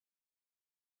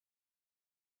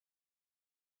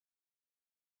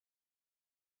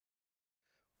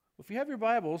If you have your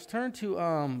Bibles, turn to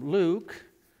Luke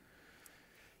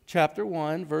chapter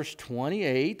 1, verse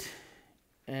 28.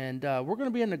 And we're going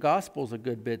to be in the Gospels a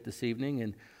good bit this evening.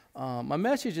 And my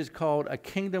message is called A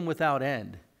Kingdom Without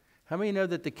End. How many know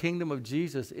that the kingdom of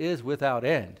Jesus is without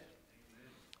end?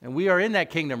 And we are in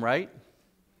that kingdom, right?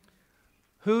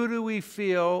 Who do we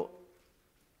feel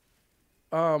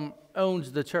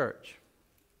owns the church?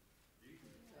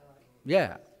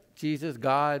 Yeah, Jesus,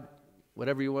 God,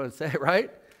 whatever you want to say,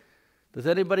 right? Does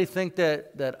anybody think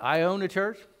that I own the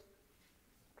church?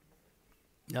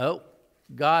 No,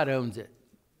 God owns it.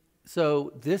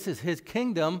 So this is his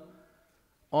kingdom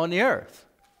on the earth.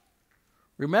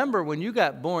 Remember, when you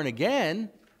got born again,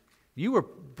 you were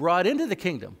brought into the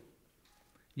kingdom.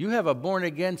 You have a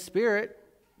born-again spirit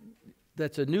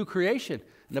that's a new creation.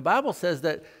 And the Bible says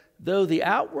that though the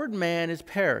outward man is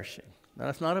perishing, now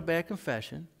that's not a bad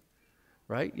confession,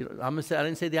 right? You know, I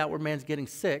didn't say the outward man's getting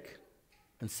sick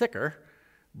and sicker,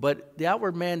 but the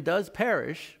outward man does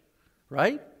perish,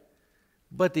 right?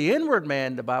 But the inward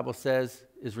man, the Bible says,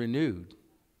 is renewed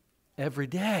every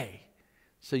day.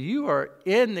 So you are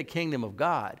in the kingdom of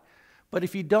God. But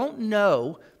if you don't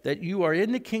know that you are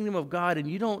in the kingdom of God and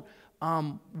you don't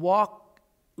walk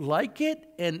like it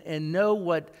and know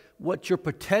what your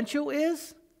potential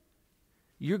is,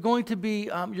 you're going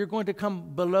to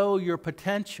come below your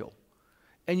potential.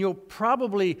 And you'll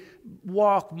probably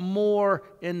walk more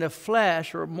in the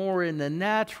flesh or more in the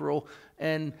natural,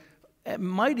 and it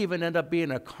might even end up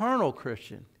being a carnal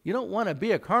Christian. You don't want to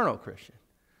be a carnal Christian.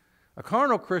 A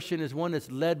carnal Christian is one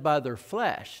that's led by their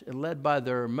flesh and led by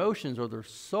their emotions or their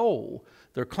soul.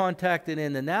 They're contacted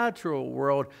in the natural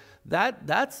world.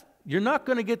 You're not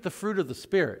going to get the fruit of the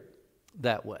Spirit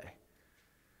that way.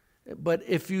 But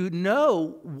if you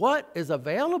know what is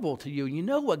available to you, you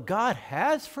know what God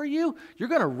has for you, you're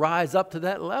going to rise up to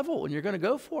that level and you're going to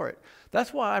go for it.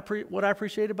 That's why what I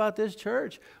appreciate about this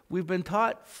church. We've been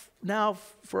taught now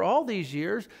for all these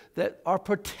years that our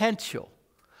potential.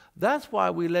 That's why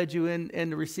we led you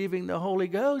in receiving the Holy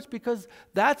Ghost, because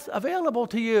that's available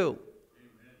to you.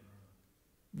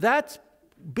 Amen.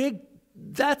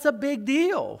 That's a big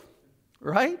deal,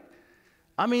 right?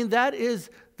 I mean,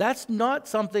 that's not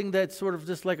something that's sort of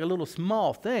just like a little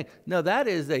small thing. No, that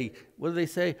is what do they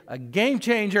say? A game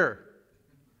changer.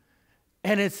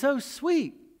 And it's so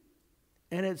sweet.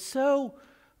 And it's so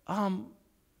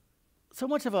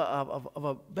much of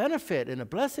a benefit and a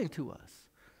blessing to us.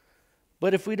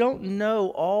 But if we don't know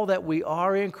all that we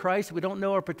are in Christ, we don't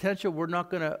know our potential, we're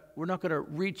not gonna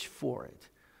reach for it.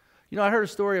 You know, I heard a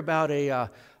story about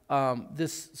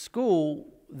this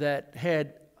school that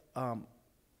had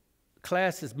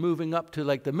classes moving up to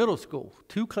like the middle school,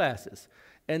 2 classes.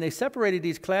 And they separated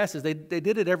these classes. They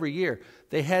did it every year.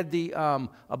 They had the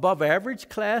above average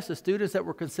class, the students that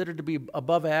were considered to be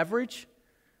above average.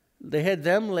 They had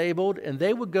them labeled, and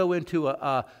they would go into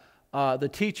the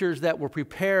teachers that were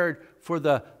prepared for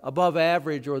the above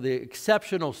average or the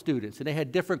exceptional students. And they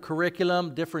had different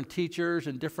curriculum, different teachers,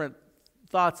 and different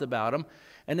thoughts about them.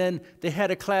 And then they had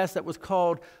a class that was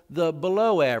called the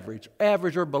below average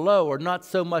or below, or not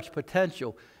so much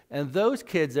potential. And those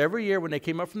kids, every year when they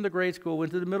came up from the grade school,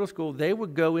 went to the middle school, they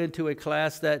would go into a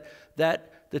class that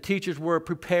the teachers were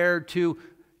prepared to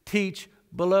teach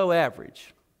below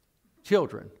average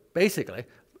children, basically.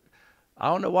 I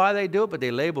don't know why they do it, but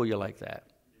they label you like that.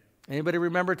 Anybody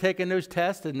remember taking those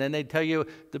tests and then they tell you,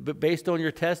 based on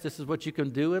your test, this is what you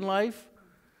can do in life?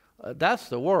 That's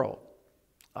the world.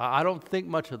 I don't think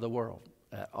much of the world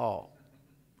at all.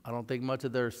 I don't think much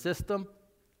of their system.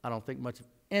 I don't think much of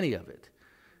any of it,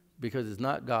 because it's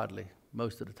not godly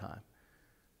most of the time.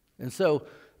 And so,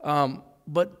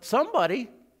 but somebody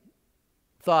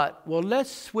thought, well,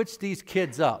 let's switch these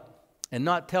kids up and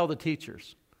not tell the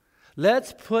teachers.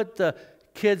 Let's put the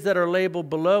kids that are labeled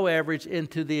below average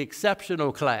into the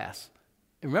exceptional class.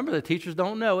 And remember, the teachers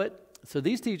don't know it. So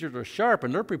these teachers are sharp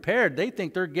and they're prepared. They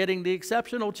think they're getting the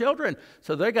exceptional children.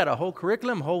 So they got a whole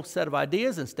curriculum, whole set of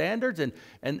ideas and standards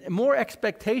and more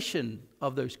expectation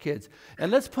of those kids.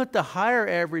 And let's put the higher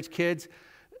average kids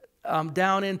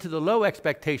down into the low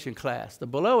expectation class, the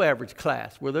below average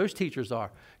class where those teachers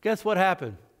are. Guess what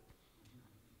happened?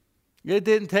 It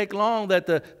didn't take long that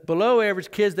the below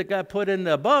average kids that got put in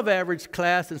the above average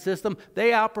class and system, they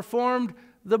outperformed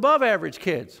the above average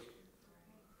kids.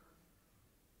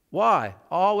 Why?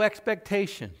 All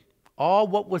expectation, all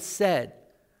what was said,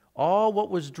 all what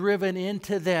was driven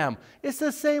into them. It's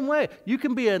the same way. You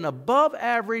can be an above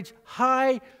average,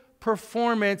 high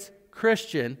performance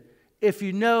Christian if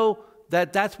you know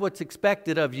that that's what's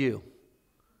expected of you.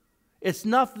 It's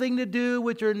nothing to do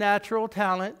with your natural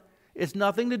talent. It's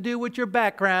nothing to do with your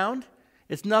background.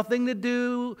 It's nothing to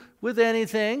do with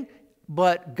anything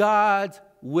but God's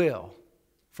will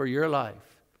for your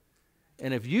life.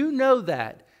 And if you know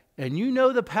that, and you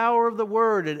know the power of the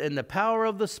Word and the power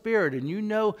of the Spirit, and you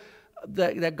know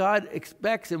that God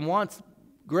expects and wants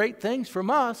great things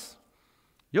from us,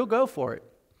 you'll go for it.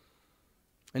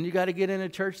 And you got to get in a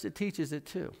church that teaches it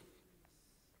too.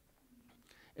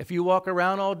 If you walk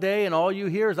around all day and all you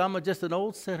hear is, I'm just an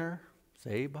old sinner,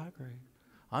 saved by grace.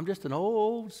 I'm just an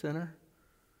old sinner.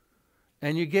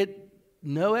 And you get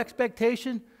no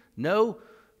expectation, no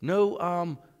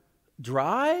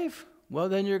drive, well,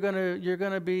 then you're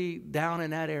gonna be down in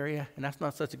that area, and that's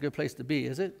not such a good place to be,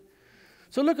 is it?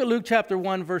 So look at Luke chapter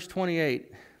 1, verse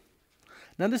 28.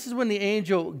 Now this is when the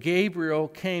angel Gabriel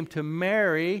came to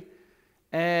Mary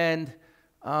and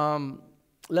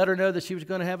let her know that she was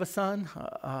going to have a son,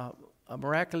 a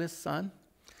miraculous son.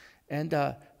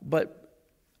 And but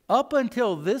up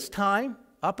until this time,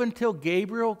 up until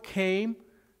Gabriel came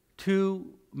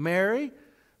to Mary,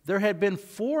 there had been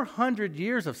 400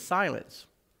 years of silence.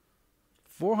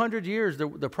 400 years,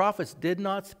 the prophets did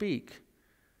not speak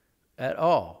at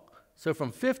all. So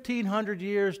from 1,500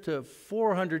 years to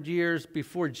 400 years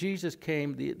before Jesus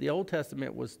came, the Old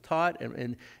Testament was taught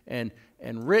and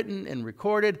written and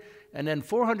recorded, and then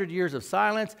 400 years of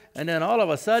silence, and then all of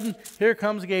a sudden, here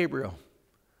comes Gabriel.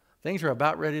 Things are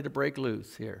about ready to break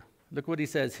loose here. Look what he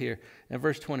says here in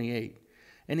verse 28.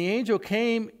 And the angel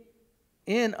came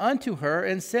in unto her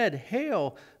and said,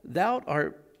 Hail, thou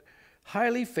art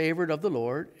highly favored of the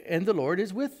Lord, and the Lord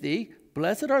is with thee.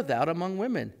 Blessed art thou among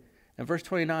women. And verse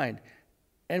 29,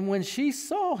 and when she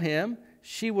saw him,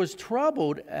 she was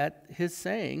troubled at his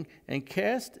saying, and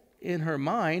cast in her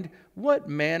mind what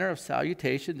manner of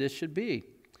salutation this should be.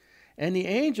 And the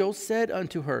angel said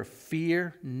unto her,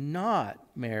 Fear not,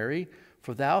 Mary,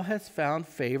 for thou hast found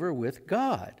favor with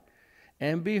God.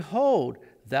 And behold,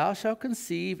 thou shalt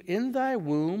conceive in thy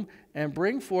womb, and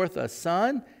bring forth a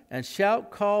son, and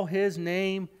shalt call his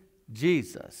name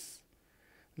Jesus.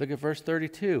 Look at verse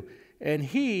 32. And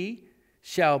he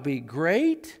shall be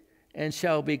great, and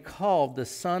shall be called the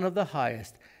Son of the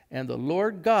Highest. And the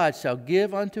Lord God shall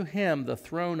give unto him the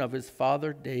throne of his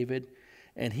father David,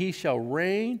 and he shall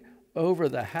reign over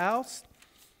the house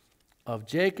of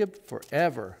Jacob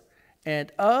forever.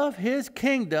 And of his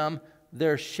kingdom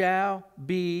there shall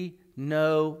be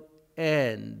no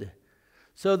end.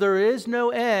 So there is no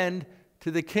end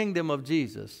to the kingdom of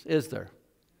Jesus, is there?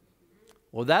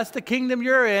 Well, that's the kingdom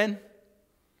you're in.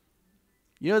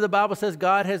 You know, the Bible says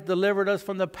God has delivered us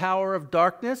from the power of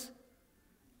darkness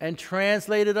and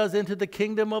translated us into the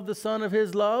kingdom of the Son of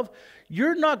his love.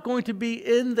 You're not going to be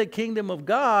in the kingdom of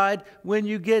God when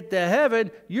you get to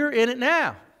heaven. You're in it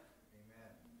now.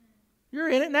 Amen. You're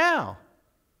in it now.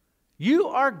 You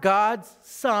are God's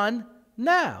son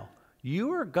now.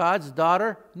 You are God's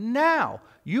daughter now.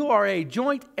 You are a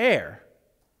joint heir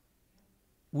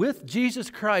with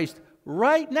Jesus Christ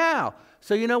right now.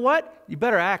 So you know what? You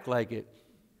better act like it.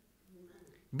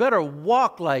 You better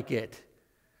walk like it.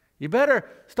 You better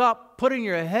stop putting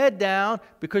your head down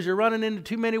because you're running into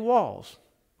too many walls.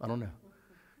 I don't know.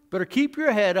 Better keep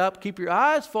your head up, keep your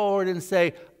eyes forward, and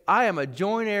say, I am a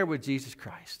joint heir with Jesus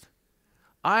Christ.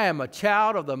 I am a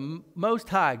child of the Most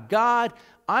High God.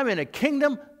 I'm in a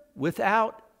kingdom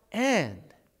without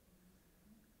end.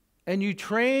 And you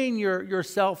train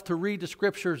yourself to read the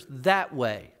scriptures that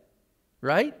way,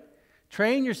 right?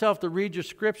 Train yourself to read your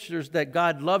scriptures that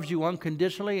God loves you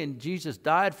unconditionally and Jesus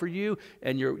died for you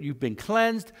and you've been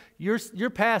cleansed. Your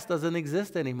past doesn't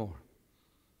exist anymore.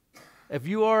 If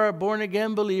you are a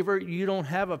born-again believer, you don't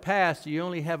have a past. You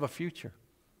only have a future.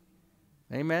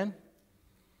 Amen?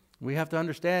 We have to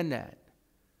understand that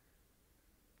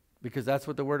because that's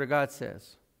what the Word of God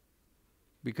says.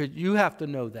 Because you have to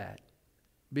know that.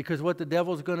 Because what the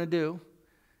devil's going to do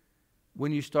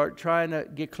when you start trying to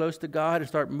get close to God and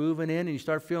start moving in and you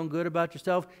start feeling good about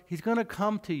yourself, he's going to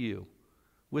come to you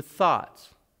with thoughts.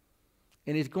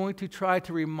 And he's going to try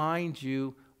to remind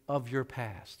you of your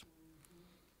past.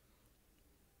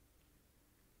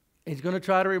 He's going to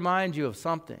try to remind you of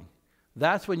something.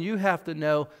 That's when you have to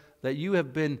know that you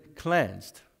have been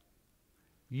cleansed.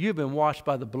 You've been washed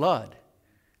by the blood.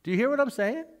 Do you hear what I'm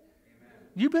saying? Amen.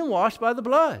 You've been washed by the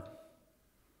blood.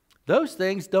 Those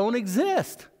things don't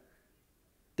exist.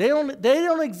 They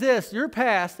don't exist. Your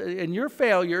past and your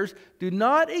failures do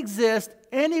not exist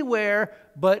anywhere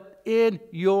but in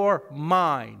your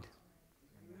mind.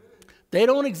 They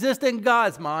don't exist in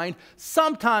God's mind.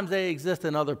 Sometimes they exist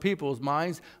in other people's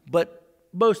minds, but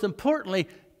most importantly,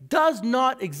 does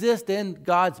not exist in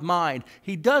God's mind.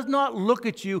 He does not look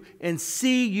at you and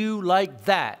see you like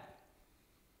that.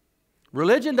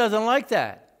 Religion doesn't like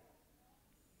that.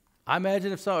 I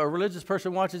imagine if a religious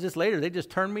person watches this later, they just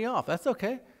turn me off. That's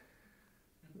okay.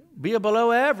 Be a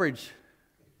below average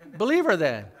believer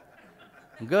then.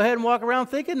 And go ahead and walk around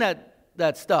thinking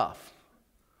that stuff.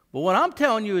 But what I'm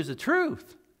telling you is the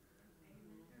truth.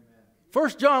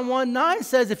 1 John 1:9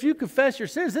 says if you confess your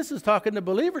sins, this is talking to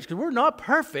believers because we're not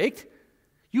perfect.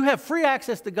 You have free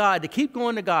access to God to keep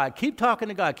going to God, keep talking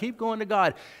to God, keep going to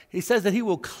God. He says that he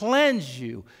will cleanse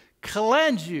you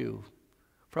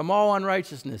from all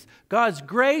unrighteousness. God's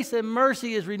grace and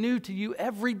mercy is renewed to you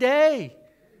every day.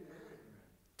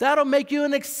 That'll make you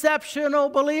an exceptional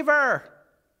believer.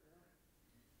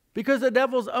 Because the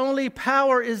devil's only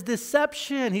power is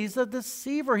deception. He's a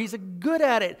deceiver. He's good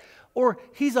at it. Or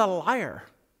he's a liar.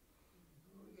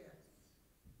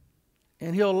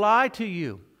 And he'll lie to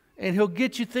you. And he'll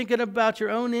get you thinking about your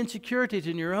own insecurities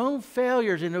and your own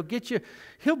failures. And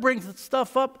he'll bring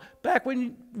stuff up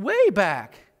way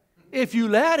back. If you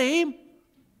let him.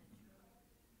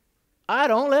 I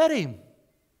don't let him.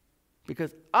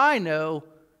 Because I know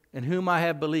in whom I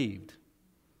have believed.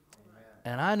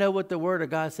 And I know what the Word of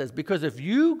God says. Because if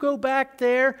you go back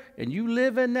there and you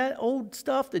live in that old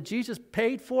stuff that Jesus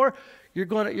paid for, you're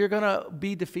gonna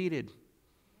be defeated.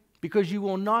 Because you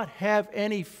will not have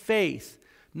any faith.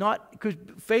 Because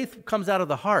faith comes out of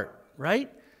the heart,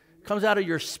 right? Comes out of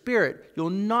your spirit. You'll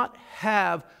not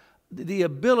have the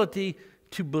ability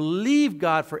to believe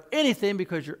God for anything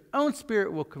because your own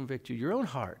spirit will convict you, your own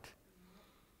heart.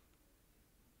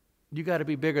 You got to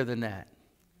be bigger than that.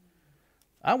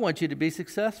 I want you to be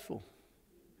successful.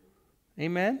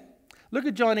 Amen? Look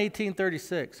at John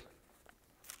 18:36.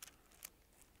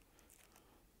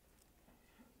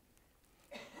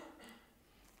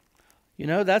 You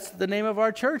know, that's the name of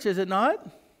our church, is it not?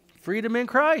 Freedom in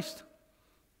Christ.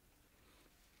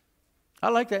 I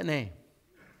like that name.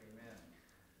 Amen.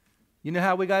 You know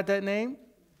how we got that name?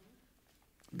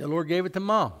 The Lord gave it to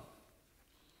Mom.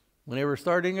 When they were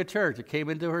starting a church, it came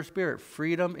into her spirit.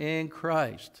 Freedom in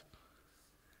Christ.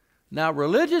 Now,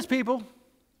 religious people,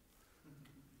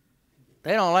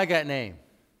 they don't like that name.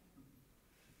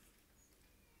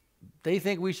 They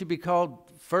think we should be called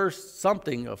First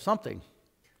Something of Something.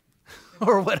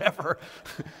 Or whatever.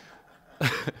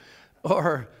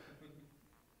 Or,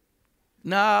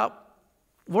 now,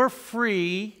 we're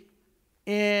free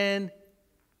in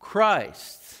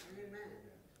Christ.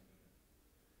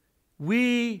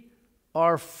 We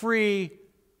are free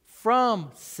from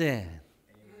sin.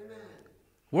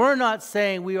 We're not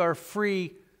saying we are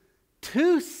free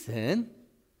to sin.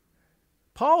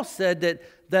 Paul said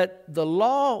that the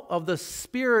law of the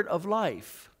Spirit of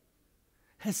life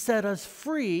has set us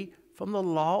free from the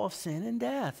law of sin and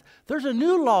death. There's a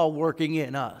new law working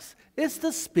in us. It's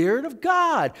the Spirit of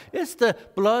God. It's the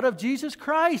blood of Jesus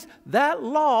Christ. That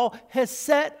law has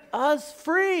set us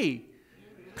free.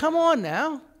 Come on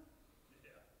now.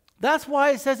 That's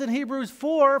why it says in Hebrews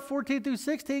 4:14 through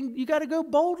 16, you got to go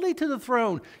boldly to the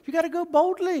throne. You got to go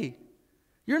boldly.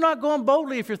 You're not going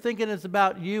boldly if you're thinking it's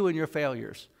about you and your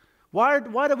failures. Why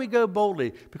do we go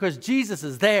boldly? Because Jesus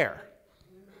is there,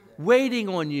 waiting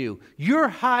on you. You're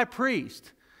high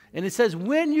priest. And it says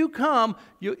when you come,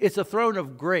 it's a throne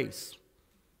of grace.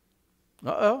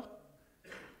 Uh-oh.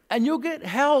 And you'll get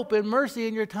help and mercy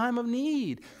in your time of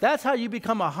need. That's how you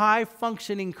become a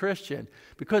high-functioning Christian.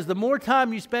 Because the more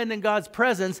time you spend in God's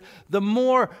presence, the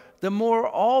more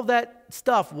all that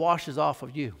stuff washes off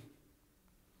of you.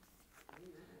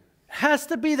 Has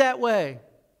to be that way.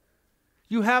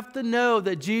 You have to know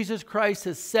that Jesus Christ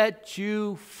has set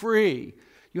you free.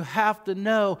 You have to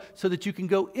know so that you can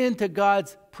go into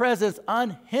God's presence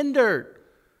unhindered.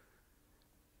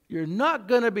 You're not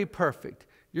going to be perfect.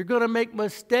 You're going to make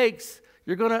mistakes.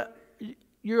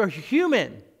 You're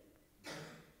human.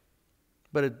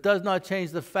 But it does not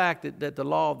change the fact that the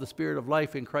law of the Spirit of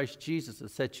life in Christ Jesus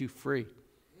has set you free.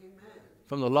 Amen.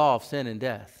 From the law of sin and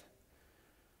death.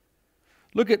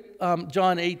 Look at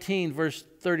John 18, verse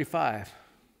 35.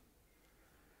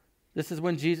 This is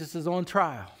when Jesus is on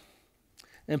trial.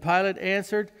 And Pilate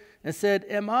answered and said,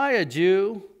 Am I a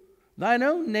Jew? Thine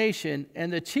own nation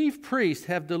and the chief priests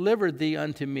have delivered thee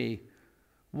unto me.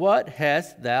 What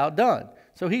hast thou done?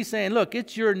 So he's saying, look,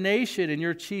 it's your nation and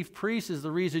your chief priest is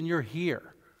the reason you're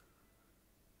here.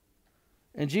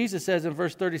 And Jesus says in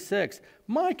verse 36,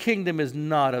 My kingdom is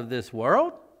not of this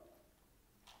world.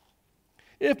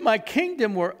 If my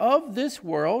kingdom were of this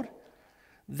world,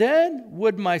 then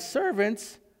would my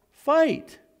servants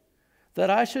fight, that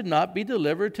I should not be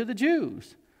delivered to the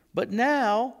Jews. But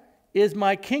now is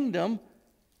my kingdom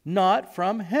not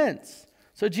from hence.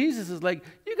 So Jesus is like,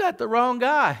 you got the wrong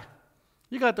guy.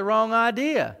 You got the wrong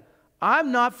idea.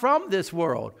 I'm not from this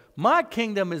world. My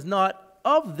kingdom is not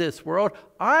of this world.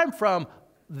 I'm from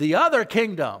the other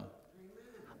kingdom.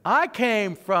 I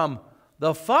came from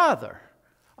the Father.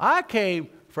 I came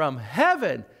from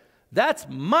heaven. That's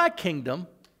my kingdom.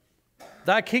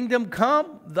 Thy kingdom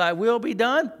come, thy will be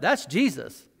done. That's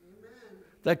Jesus. Amen.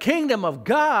 The kingdom of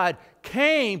God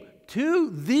came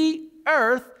to the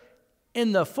earth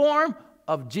in the form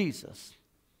of Jesus.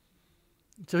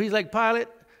 So he's like, Pilate,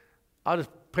 I'll just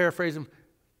paraphrase him,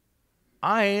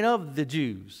 I ain't of the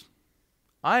Jews.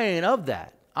 I ain't of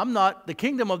that. I'm not, the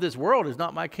kingdom of this world is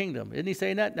not my kingdom. Isn't he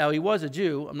saying that? Now, he was a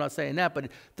Jew. I'm not saying that, but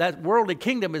that worldly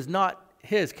kingdom is not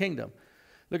his kingdom.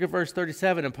 Look at verse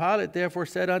 37. And Pilate therefore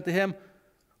said unto him,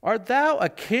 Art thou a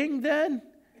king then?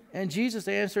 And Jesus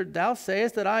answered, Thou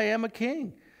sayest that I am a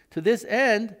king. To this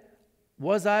end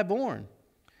was I born.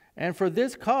 And for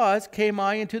this cause came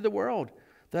I into the world,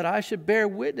 that I should bear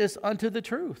witness unto the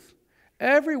truth.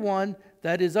 Everyone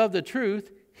that is of the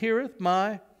truth heareth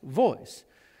my voice.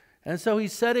 And so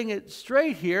he's setting it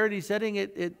straight here, and he's setting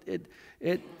it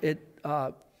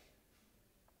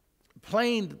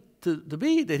plain to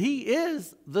be that he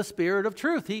is the Spirit of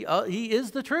truth. He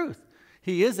is the truth.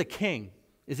 He is a king.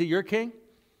 Is he your king?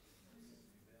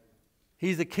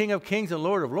 He's the King of kings and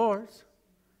Lord of lords.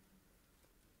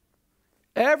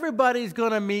 Everybody's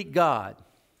going to meet God.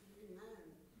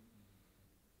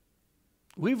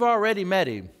 We've already met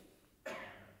him.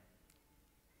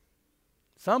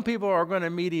 Some people are going to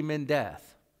meet him in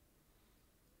death.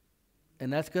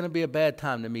 And that's going to be a bad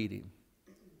time to meet him.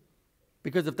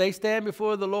 Because if they stand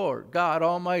before the Lord, God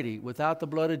Almighty, without the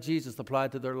blood of Jesus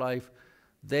applied to their life,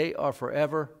 they are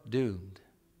forever doomed.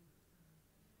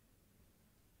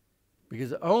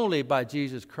 Because only by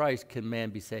Jesus Christ can man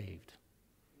be saved.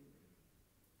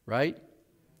 Right?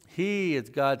 He is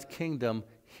God's kingdom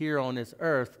here on this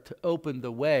earth to open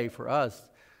the way for us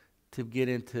to get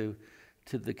into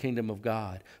the kingdom of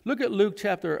God. Look at Luke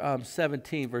chapter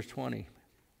 17, verse 20.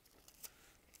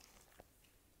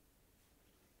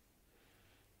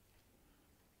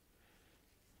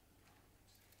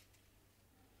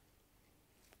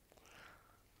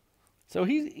 So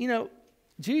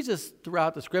Jesus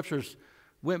throughout the scriptures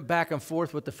went back and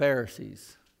forth with the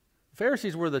Pharisees. The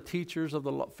Pharisees were the teachers of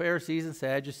the law, Pharisees and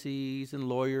Sadducees and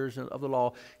lawyers of the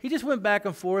law. He just went back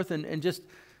and forth and just,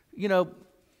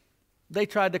 they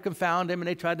tried to confound him and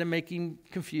they tried to make him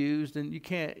confused, and you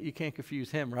can't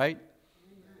confuse him, right?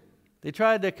 Amen. They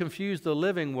tried to confuse the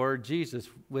living word, Jesus,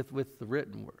 with the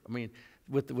written word.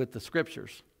 With the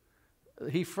scriptures.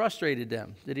 He frustrated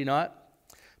them, did he not?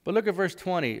 But look at verse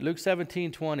 20, Luke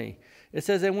 17:20. It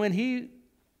says, And when he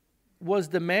was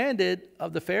demanded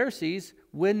of the Pharisees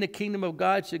when the kingdom of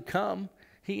God should come,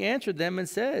 he answered them and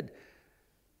said,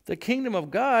 The kingdom of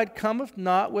God cometh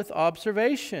not with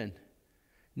observation.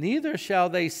 Neither shall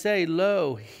they say,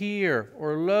 Lo, here,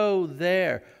 or lo,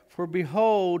 there. For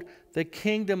behold, the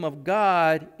kingdom of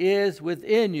God is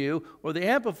within you. Or the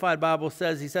Amplified Bible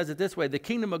says, he says it this way, the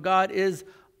kingdom of God is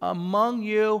among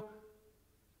you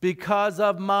because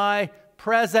of my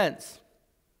presence.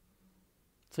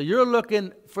 So you're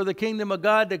looking for the kingdom of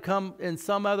God to come in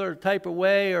some other type of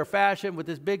way or fashion with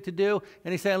this big to-do.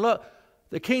 And he's saying, look,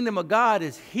 the kingdom of God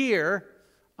is here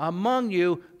among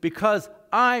you because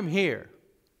I'm here.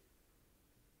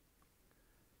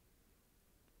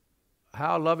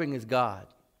 How loving is God?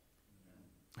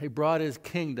 He brought his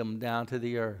kingdom down to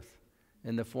the earth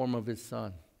in the form of his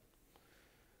son.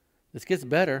 This gets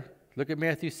better. Look at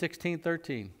Matthew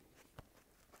 16:13.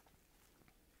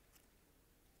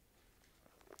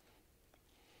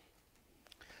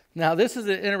 Now, this is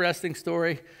an interesting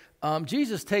story.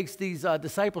 Jesus takes these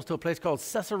disciples to a place called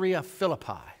Caesarea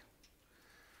Philippi.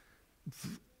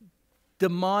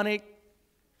 Demonic,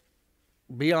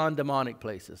 beyond demonic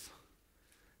places.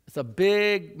 It's a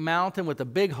big mountain with a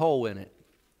big hole in it.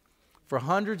 For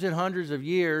hundreds and hundreds of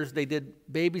years, they did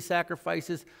baby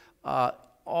sacrifices all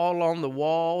along the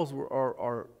walls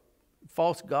or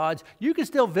false gods. You can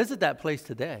still visit that place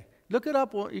today. Look it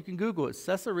up. You can Google it.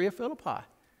 Caesarea Philippi.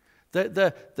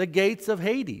 The gates of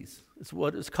Hades is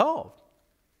what it's called.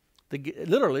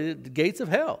 Literally, the gates of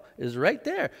hell is right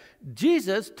there.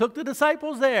 Jesus took the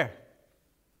disciples there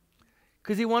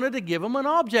because he wanted to give them an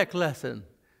object lesson.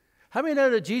 How many know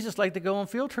that Jesus liked to go on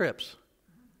field trips?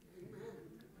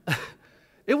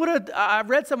 I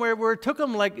read somewhere where it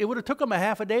would have took them a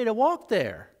half a day to walk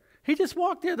there. He just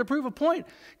walked there to prove a point.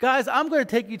 Guys, I'm going to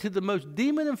take you to the most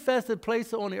demon-infested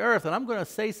place on the earth, and I'm going to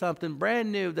say something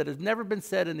brand new that has never been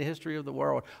said in the history of the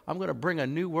world. I'm going to bring a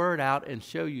new word out and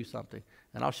show you something,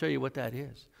 and I'll show you what that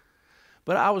is.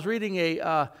 But I was reading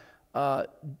a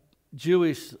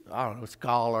Jewish,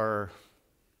 scholar,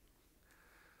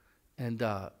 And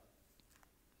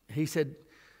he said,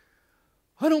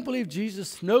 I don't believe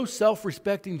Jesus, no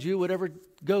self-respecting Jew would ever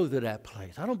go to that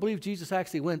place. I don't believe Jesus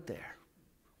actually went there.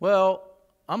 Well,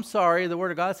 I'm sorry, the Word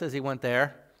of God says he went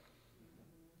there.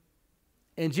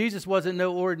 And Jesus wasn't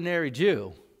no ordinary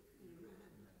Jew.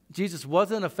 Jesus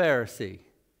wasn't a Pharisee.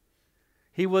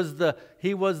 He was the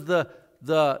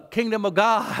kingdom of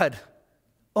God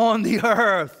on the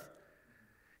earth.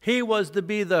 He was to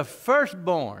be the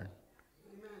firstborn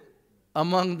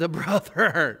among the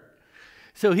brethren.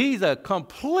 So he's a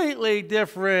completely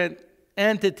different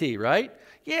entity, right?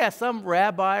 Yeah, some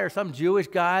rabbi or some Jewish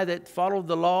guy that followed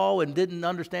the law and didn't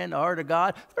understand the heart of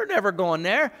God, they're never going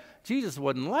there. Jesus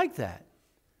wasn't like that.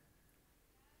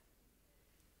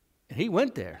 And he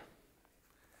went there.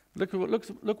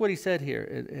 Look what he said here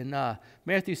in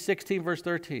Matthew 16, verse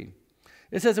 13.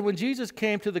 It says that when Jesus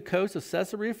came to the coast of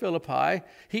Caesarea Philippi,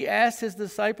 he asked his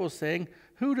disciples, saying,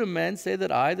 who do men say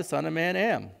that I, the Son of Man,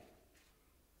 am?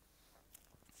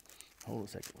 Hold on a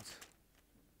second.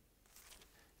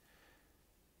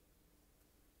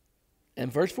 In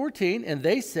verse 14, and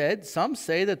they said, some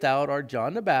say that thou art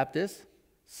John the Baptist,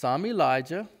 some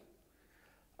Elijah.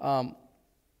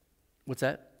 What's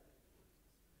that?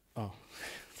 Oh.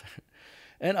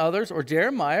 And others, or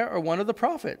Jeremiah, or one of the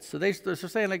prophets. So they're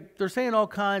saying all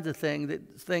kinds of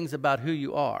things about who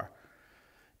you are.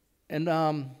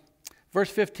 And verse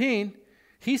 15,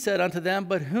 he said unto them,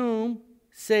 but whom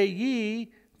say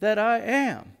ye that I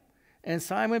am? And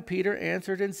Simon Peter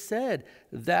answered and said,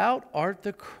 thou art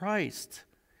the Christ,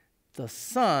 the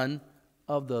Son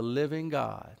of the living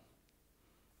God.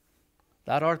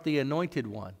 Thou art the anointed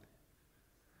one.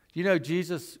 You know,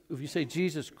 Jesus, if you say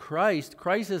Jesus Christ,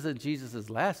 Christ isn't Jesus'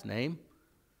 last name.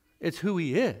 It's who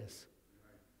he is.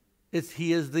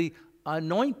 He is the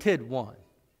anointed one.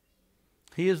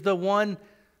 He is the one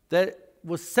that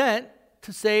was sent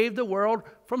to save the world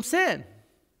from sin.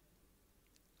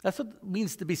 That's what it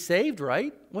means to be saved,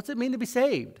 right? What's it mean to be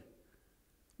saved?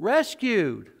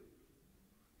 Rescued.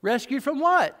 Rescued from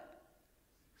what?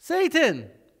 Satan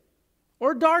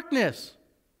or darkness.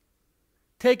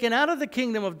 Taken out of the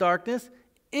kingdom of darkness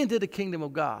into the kingdom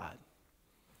of God.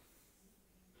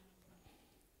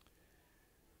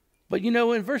 But you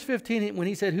know, in verse 15, when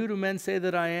he said, who do men say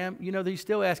that I am? You know, he's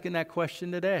still asking that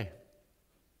question today.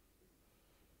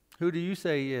 Who do you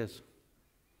say he is?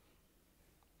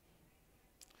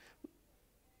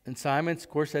 And Simon, of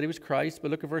course, said he was Christ. But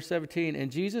look at verse 17.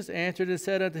 And Jesus answered and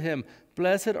said unto him,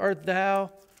 blessed art thou,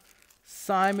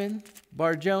 Simon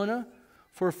Bar-Jonah,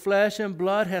 for flesh and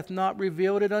blood hath not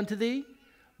revealed it unto thee,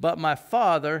 but my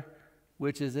Father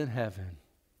which is in heaven.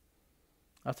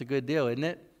 That's a good deal, isn't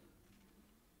it?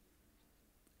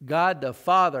 God the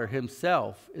Father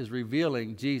himself is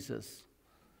revealing Jesus.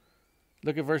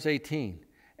 Look at verse 18.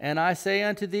 And I say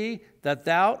unto thee that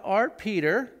thou art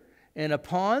Peter, and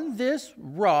upon this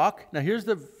rock, now here's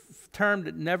the term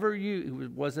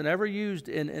that wasn't ever used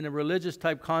in a religious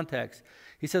type context.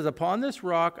 He says, upon this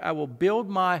rock I will build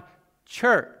my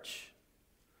church.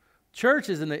 Church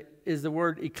is the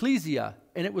word ecclesia,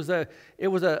 and it was a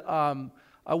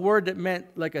word that meant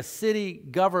like a city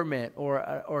government or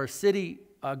a city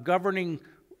governing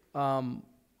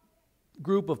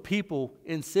group of people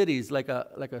in cities, or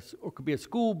it could be a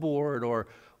school board or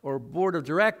board of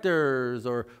directors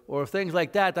or things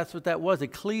like that. That's what that was,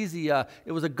 ecclesia.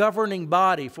 It was a governing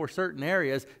body for certain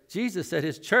areas. Jesus said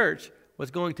his church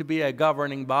was going to be a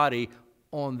governing body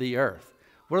on the earth.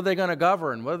 What are they going to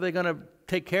govern? What are they going to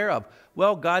take care of?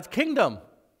 Well, God's kingdom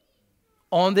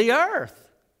on the earth.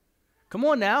 Come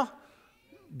on now.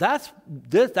 That's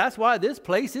why this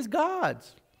place is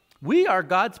God's. We are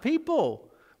God's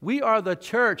people. We are the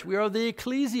church. We are the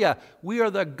ecclesia. We are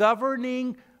the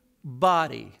governing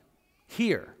body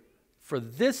here for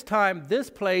this time, this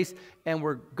place, and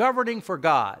we're governing for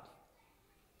God.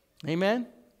 Amen?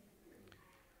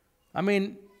 I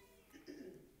mean,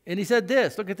 and he said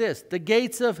this, look at this, the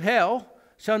gates of hell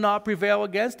shall not prevail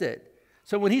against it.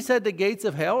 So when he said the gates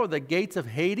of hell or the gates of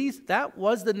Hades, that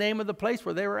was the name of the place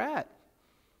where they were at.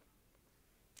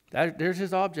 There's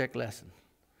his object lesson.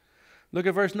 Look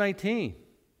at verse 19.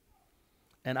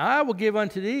 And I will give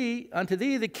unto thee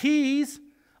the keys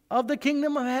of the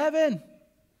kingdom of heaven.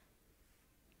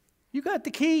 You got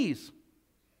the keys.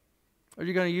 Are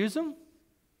you going to use them?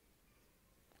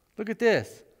 Look at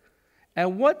this.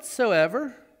 And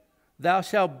whatsoever thou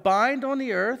shalt bind on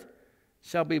the earth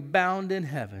shall be bound in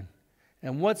heaven.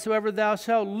 And whatsoever thou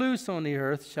shalt loose on the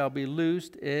earth shall be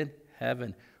loosed in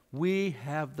heaven. We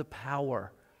have the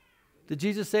power. Did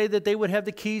Jesus say that they would have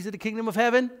the keys of the kingdom of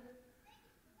heaven?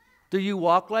 Do you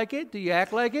walk like it? Do you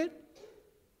act like it?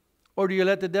 Or do you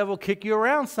let the devil kick you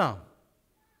around some?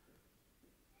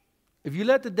 If you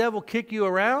let the devil kick you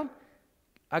around,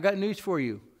 I got news for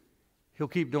you. He'll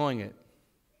keep doing it.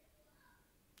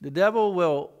 The devil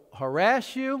will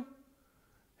harass you.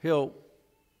 He'll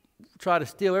try to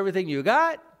steal everything you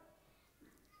got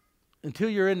until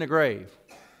you're in the grave.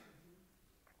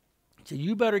 So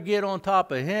you better get on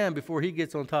top of him before he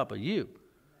gets on top of you.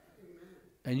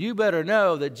 And you better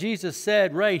know that Jesus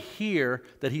said right here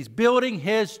that he's building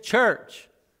his church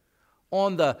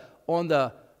on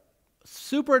the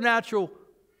supernatural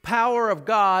power of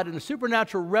God and the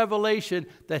supernatural revelation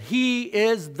that he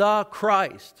is the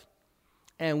Christ.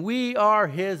 And we are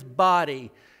his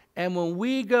body. And when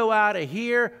we go out of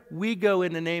here, we go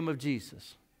in the name of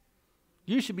Jesus.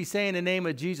 You should be saying the name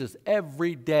of Jesus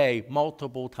every day,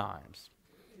 multiple times.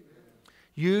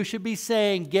 You should be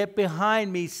saying, "Get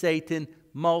behind me, Satan,"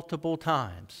 multiple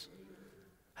times.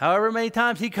 However many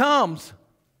times he comes.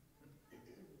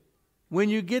 When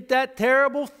you get that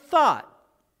terrible thought,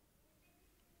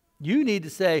 you need to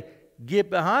say, "Get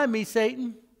behind me,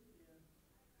 Satan."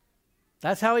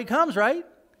 That's how he comes, right?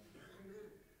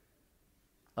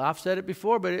 I've said it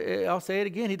before, but I'll say it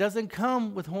again. He doesn't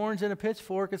come with horns and a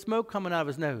pitchfork and smoke coming out of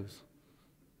his nose.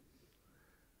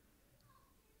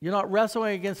 You're not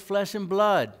wrestling against flesh and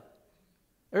blood.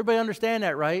 Everybody understand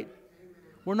that, right?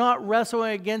 We're not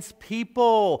wrestling against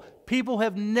people. People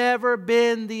have never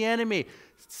been the enemy.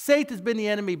 Satan's been the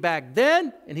enemy back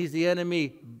then, and he's the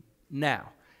enemy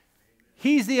now.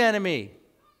 He's the enemy.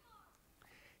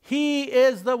 He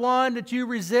is the one that you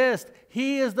resist.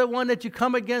 He is the one that you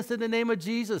come against in the name of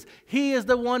Jesus. He is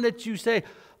the one that you say,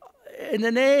 "In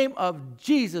the name of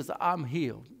Jesus, I'm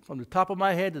healed." From the top of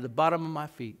my head to the bottom of my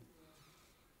feet.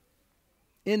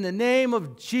 In the name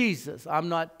of Jesus, I'm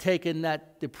not taking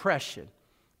that depression.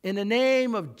 In the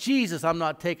name of Jesus, I'm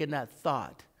not taking that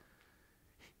thought.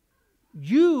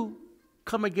 You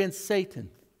come against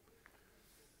Satan.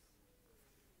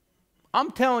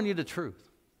 I'm telling you the truth.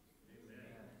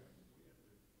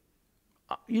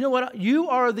 You know what? You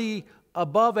are the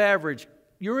above average.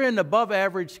 You're in the above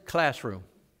average classroom.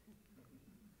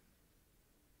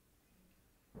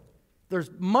 There's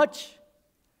much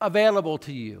available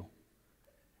to you.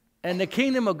 And the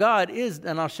kingdom of God is,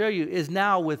 and I'll show you, is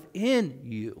now within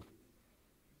you.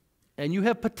 And you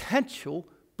have potential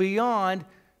beyond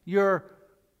your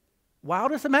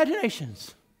wildest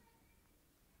imaginations.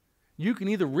 You can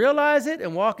either realize it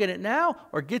and walk in it now,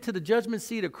 or get to the judgment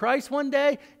seat of Christ one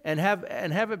day and have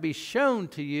it be shown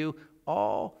to you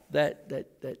all that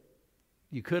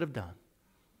you could have done.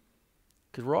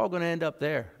 Because we're all going to end up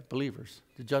there, believers,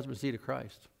 the judgment seat of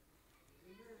Christ.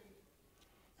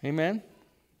 Amen?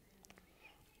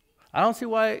 I don't see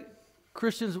why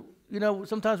Christians,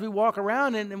 sometimes we walk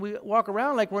around and we walk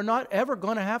around like we're not ever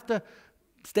going to have to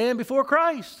stand before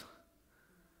Christ.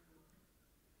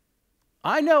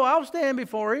 I know I'll stand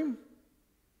before him.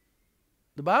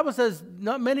 The Bible says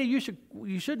not many you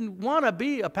shouldn't want to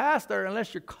be a pastor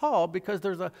unless you're called, because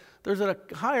there's a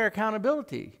higher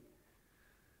accountability.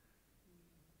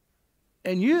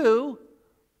 And you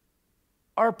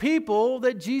are people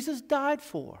that Jesus died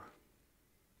for.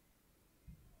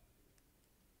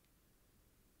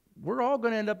 We're all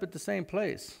going to end up at the same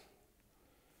place.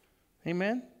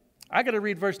 Amen? I got to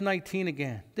read verse 19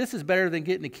 again. This is better than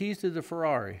getting the keys to the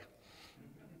Ferrari.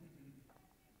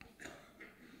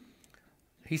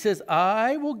 He says,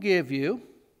 "I will give you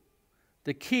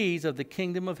the keys of the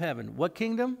kingdom of heaven." What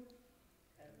kingdom?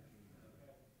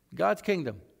 God's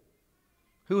kingdom.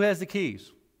 Who has the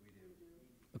keys?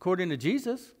 According to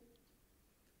Jesus.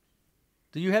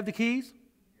 Do you have the keys?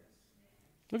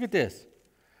 Look at this.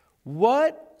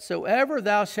 "Whatsoever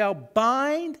thou shalt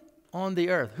bind on the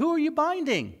earth." Who are you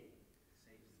binding?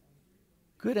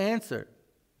 Good answer.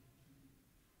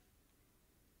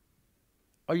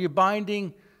 Are you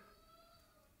binding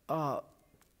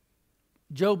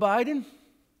Joe Biden?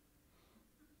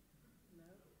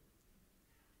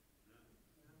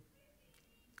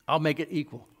 I'll make it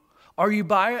equal. Are you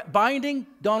binding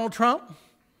Donald Trump?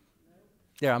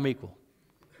 There, I'm equal.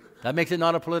 That makes it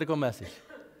not a political message.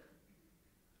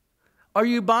 Are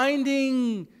you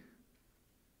binding,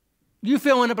 you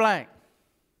fill in the blank?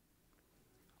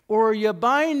 Or are you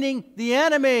binding the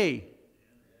enemy,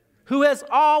 who has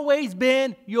always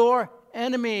been your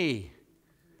enemy?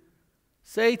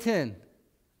 Satan.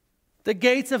 The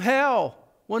gates of hell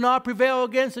will not prevail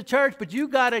against the church, but you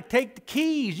got to take the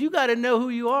keys. You got to know who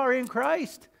you are in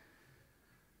Christ.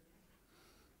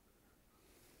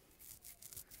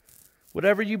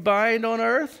 Whatever you bind on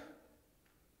earth,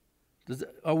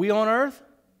 are we on earth?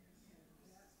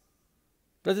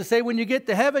 Does it say when you get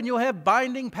to heaven you'll have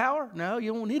binding power? No,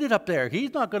 you won't need it up there.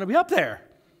 He's not going to be up there.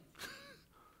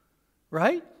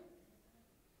 Right?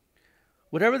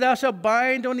 Whatever thou shalt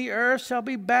bind on the earth shall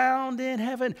be bound in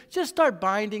heaven. Just start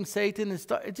binding Satan and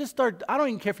start. I don't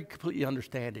even care if you completely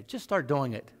understand it. Just start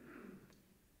doing it.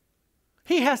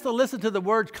 He has to listen to the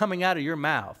words coming out of your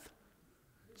mouth.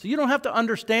 So you don't have to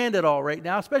understand it all right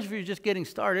now, especially if you're just getting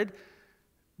started.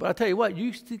 But I'll tell you what,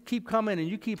 you keep coming and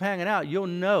you keep hanging out, you'll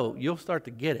know, you'll start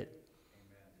to get it.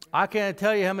 I can't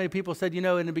tell you how many people said, you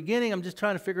know, in the beginning, I'm just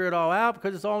trying to figure it all out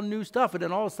because it's all new stuff. And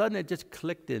then all of a sudden, it just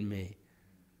clicked in me.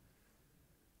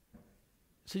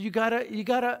 So you gotta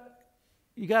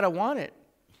want it.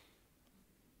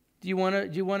 Do you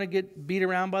want to get beat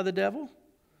around by the devil?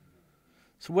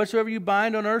 So whatsoever you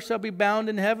bind on earth shall be bound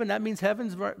in heaven. That means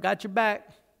heaven's got your back.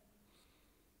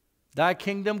 Thy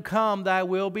kingdom come, thy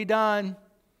will be done.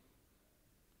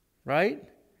 Right?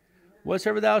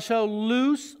 Whatsoever thou shalt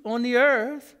loose on the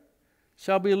earth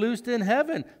shall be loosed in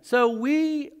heaven. So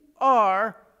we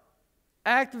are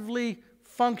actively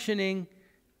functioning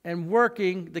and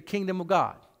working the kingdom of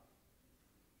God.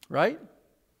 Right?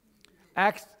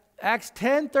 Acts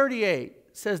 10:38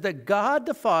 says that God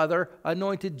the Father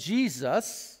anointed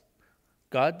Jesus,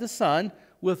 God the Son,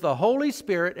 with the Holy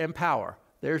Spirit and power.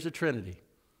 There's the Trinity.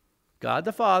 God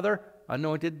the Father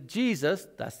anointed Jesus,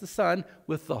 that's the Son,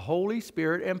 with the Holy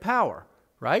Spirit and power.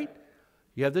 Right?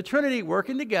 You have the Trinity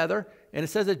working together, and it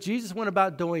says that Jesus went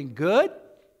about doing good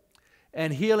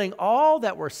and healing all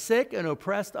that were sick and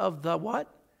oppressed of the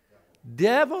what?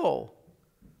 Devil.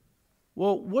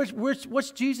 Well,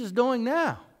 what's Jesus doing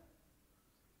now?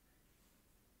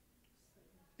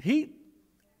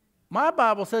 My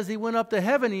Bible says he went up to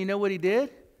heaven, and you know what he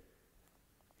did?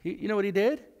 You know what he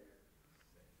did?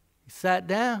 He sat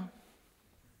down.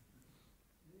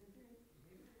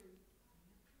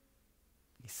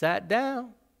 He sat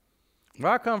down.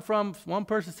 Where I come from, if one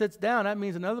person sits down, that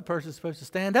means another person is supposed to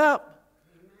stand up.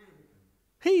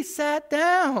 He sat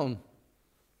down.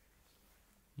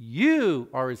 You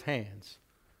are his hands.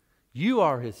 You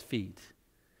are his feet.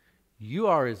 You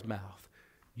are his mouth.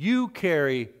 You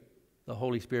carry the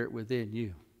Holy Spirit within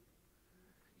you.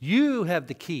 You have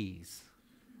the keys.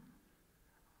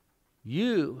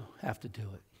 You have to do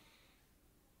it.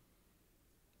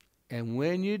 And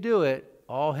when you do it,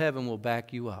 all heaven will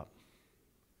back you up.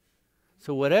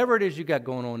 So whatever it is you got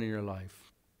going on in your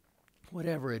life,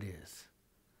 whatever it is,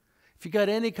 if you got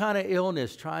any kind of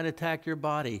illness trying to attack your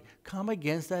body, come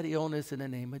against that illness in the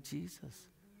name of Jesus.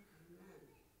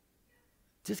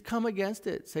 Just come against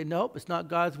it. Say, nope, it's not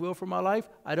God's will for my life.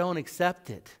 I don't accept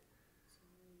it.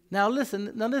 Now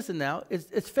listen.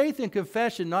 It's faith in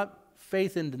confession, not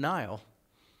faith in denial.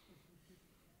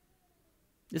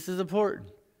 This is important.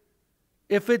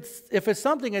 If it's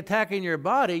something attacking your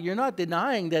body, you're not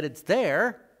denying that it's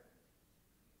there.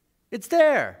 It's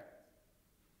there.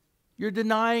 You're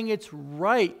denying its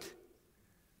right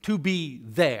to be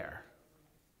there.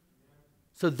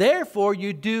 So therefore,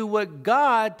 you do what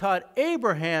God taught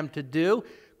Abraham to do,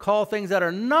 call things that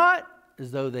are not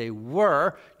as though they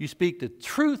were. You speak the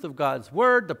truth of God's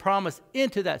word, the promise,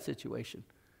 into that situation.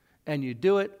 And you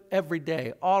do it every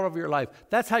day, all of your life.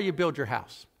 That's how you build your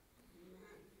house.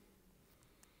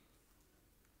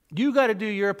 You got to do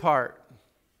your part.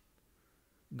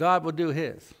 God will do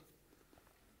his.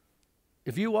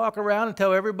 If you walk around and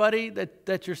tell everybody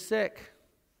that you're sick,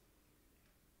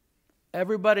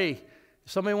 everybody,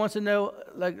 if somebody wants to know,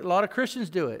 like a lot of Christians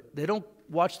do it, they don't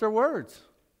watch their words.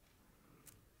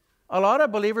 A lot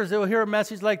of believers, they'll hear a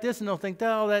message like this and they'll think,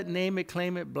 oh, that name it,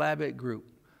 claim it, blab it group.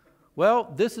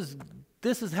 Well, this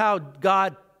is how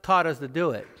God taught us to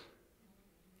do it.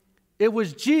 It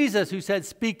was Jesus who said,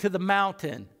 speak to the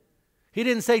mountain. He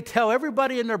didn't say, tell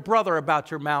everybody and their brother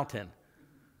about your mountain.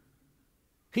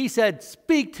 He said,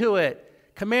 speak to it.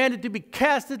 Command it to be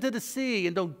cast into the sea,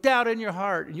 and don't doubt in your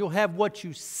heart, and you'll have what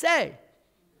you say.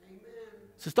 Amen.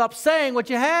 So stop saying what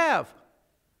you have.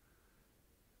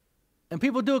 And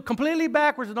people do it completely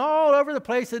backwards and all over the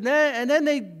place, and then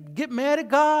they get mad at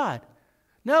God.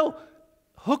 No,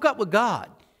 hook up with God.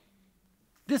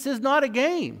 This is not a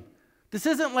game. This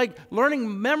isn't like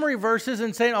learning memory verses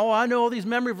and saying, oh, I know all these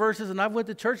memory verses, and I've went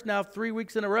to church now 3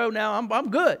 weeks in a row. Now I'm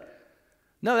good.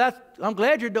 No, I'm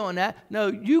glad you're doing that. No,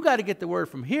 you got to get the word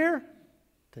from here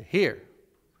to here.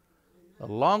 The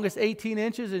longest 18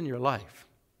 inches in your life.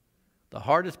 The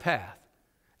hardest path.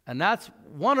 And that's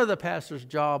one of the pastor's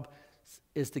job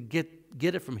is to get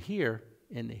it from here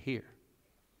into here.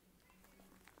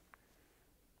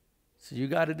 So you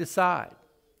got to decide.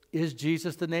 Is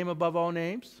Jesus the name above all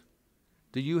names?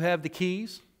 Do you have the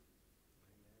keys?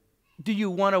 Do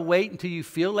you want to wait until you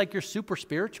feel like you're super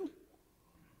spiritual?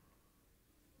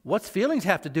 What's feelings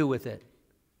have to do with it?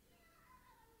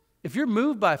 If you're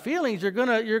moved by feelings, you're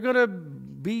gonna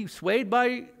be swayed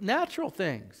by natural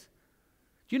things.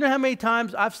 Do you know how many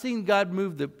times I've seen God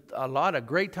move a lot of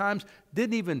great times,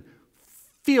 didn't even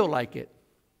feel like it.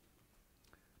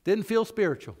 Didn't feel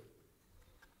spiritual.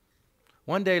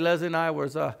 One day, Leslie and I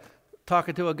was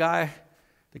talking to a guy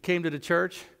that came to the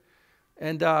church,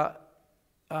 and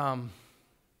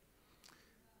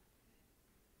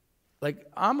like,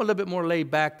 I'm a little bit more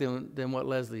laid back than what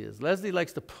Leslie is. Leslie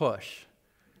likes to push.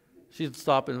 She's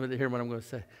stopping to hear what I'm going to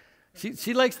say.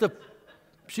 She likes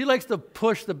to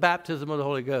push the baptism of the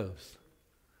Holy Ghost.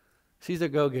 She's a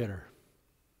go-getter.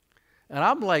 And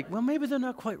I'm like, well, maybe they're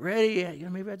not quite ready yet. You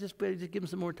know, maybe I just give them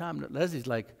some more time. And Leslie's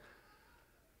like,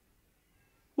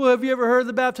 well, have you ever heard of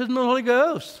the baptism of the Holy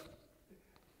Ghost?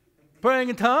 Praying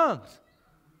in tongues.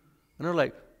 And they're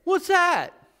like, what's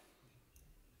that?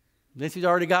 Then she's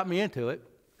already got me into it.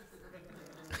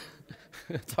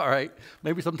 It's all right.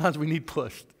 Maybe sometimes we need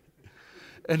pushed.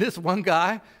 And this one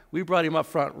guy, we brought him up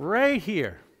front right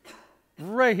here.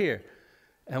 Right here.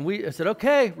 And I said,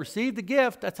 okay, receive the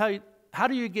gift. That's how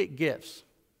do you get gifts?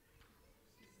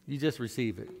 You just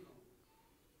receive it.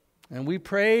 And we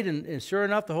prayed, and sure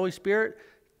enough, the Holy Spirit,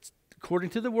 according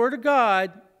to the Word of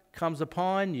God, comes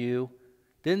upon you.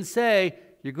 Didn't say,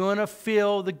 you're going to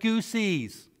feel the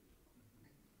goosies.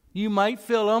 You might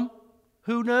feel them.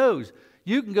 Who knows?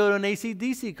 You can go to an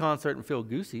AC/DC concert and feel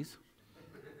goosies.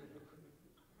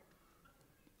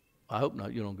 I hope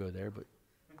not. You don't go there, but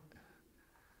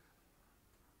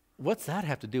what's that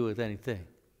have to do with anything?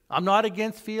 I'm not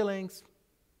against feelings,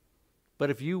 but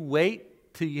if you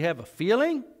wait till you have a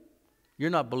feeling, you're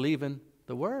not believing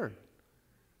the Word.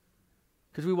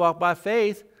 Because we walk by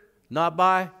faith, not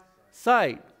by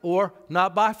sight, or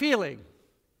not by feeling.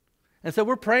 And so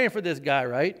we're praying for this guy,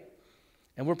 right?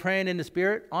 And we're praying in the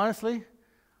Spirit. Honestly,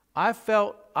 I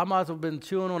felt I might as well have been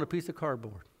chewing on a piece of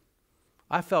cardboard.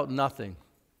 I felt nothing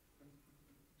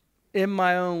in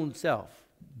my own self.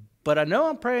 But I know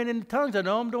I'm praying in tongues. I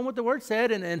know I'm doing what the Word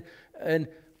said.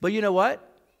 But you know what?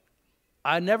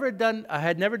 I had never done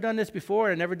this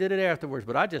before, and I never did it afterwards.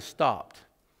 But I just stopped.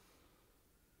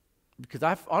 Because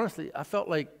I felt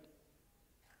like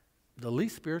the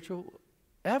least spiritual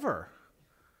ever.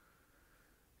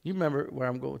 You remember where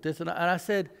I'm going with this. And I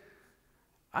said,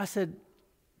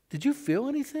 did you feel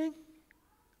anything?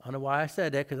 I don't know why I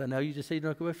said that, because I know you just say you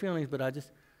don't go with feelings, but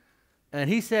and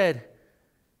he said,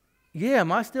 yeah,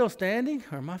 am I still standing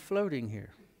or am I floating here?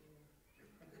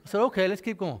 I said, okay, let's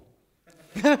keep going.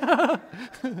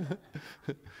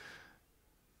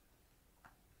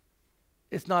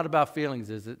 It's not about feelings,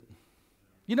 is it?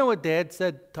 You know what Dad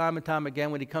said time and time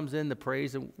again when he comes in to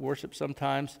praise and worship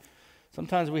sometimes?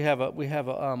 Sometimes we have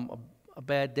a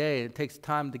bad day, and it takes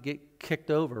time to get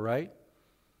kicked over, right?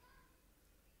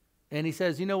 And he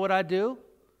says, you know what I do?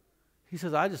 He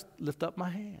says, I just lift up my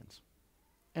hands.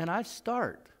 And I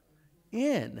start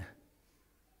in.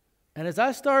 And as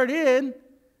I start in,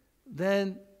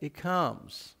 then it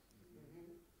comes.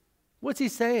 What's he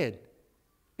saying?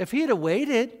 If he'd have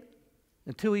waited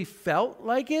until he felt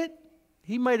like it,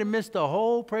 he might have missed the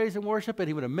whole praise and worship, and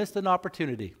he would have missed an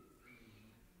opportunity.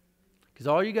 Because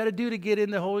all you got to do to get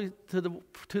in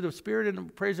to the Spirit in the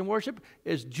praise and worship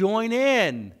is join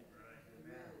in.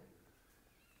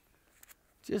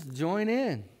 Just join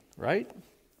in, right?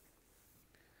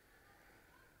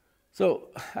 So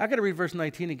I got to read verse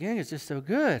 19 again. It's just so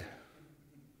good.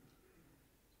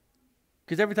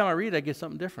 Because every time I read it, I get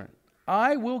something different.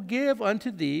 I will give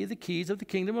unto thee the keys of the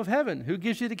kingdom of heaven. Who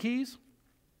gives you the keys?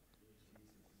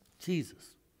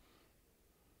 Jesus.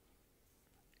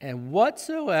 And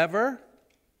whatsoever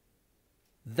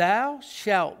thou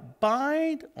shalt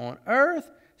bind on earth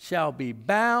shall be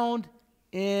bound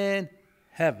in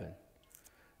heaven.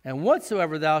 And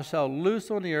whatsoever thou shalt loose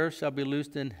on the earth shall be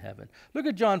loosed in heaven. Look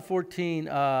at John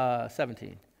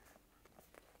 14:17.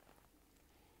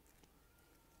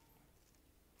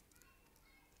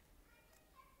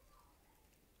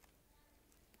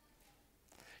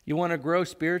 You want to grow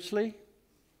spiritually?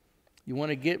 You want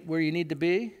to get where you need to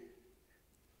be?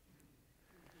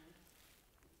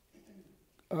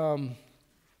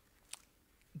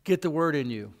 Get the Word in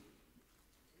you.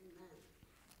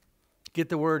 Get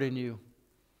the Word in you.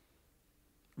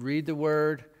 Read the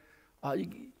Word.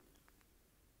 You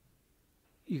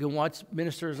can watch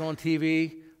ministers on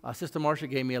TV. Sister Marcia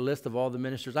gave me a list of all the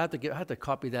ministers. I have to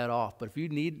copy that off. But if you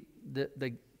need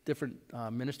the different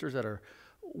ministers that are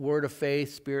Word of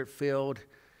Faith, Spirit-filled,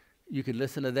 you can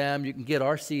listen to them. You can get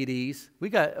our CDs. We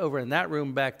got over in that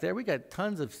room back there, we got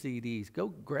tons of CDs. Go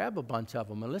grab a bunch of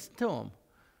them and listen to them.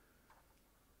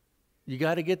 You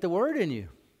got to get the Word in you.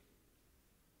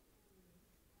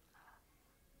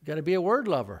 You got to be a Word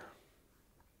lover.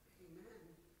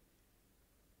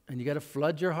 And you got to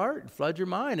flood your heart, flood your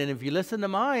mind. And if you listen to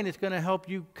mine, it's going to help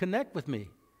you connect with me.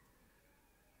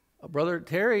 Brother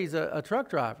Terry's a truck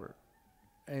driver.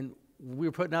 And we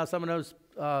were putting out some of those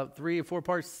 3 or 4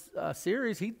 part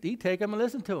series. He'd take them and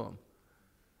listen to them.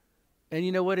 And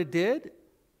you know what it did?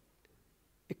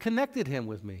 It connected him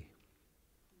with me.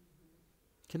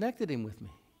 Connected him with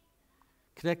me.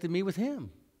 Connected me with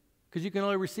him. Because you can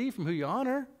only receive from who you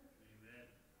honor. Amen.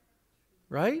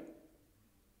 Right?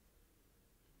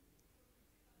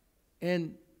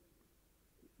 And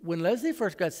when Leslie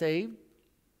first got saved,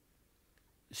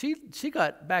 she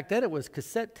got, back then it was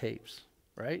cassette tapes,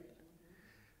 right?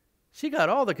 She got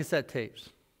all the cassette tapes.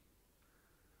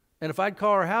 And if I'd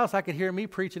call her house, I could hear me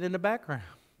preaching in the background.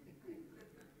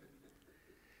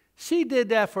 She did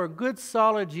that for a good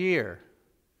solid year,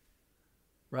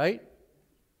 right?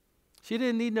 She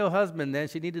didn't need no husband then.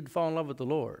 She needed to fall in love with the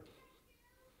Lord.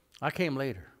 I came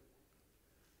later,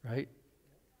 right?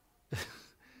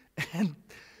 And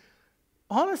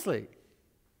honestly,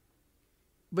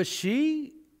 but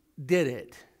she did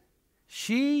it.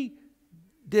 She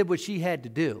did what she had to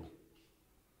do.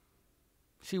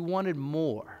 She wanted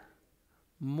more,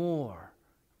 more,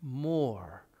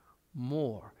 more,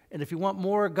 more. And if you want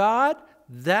more of God,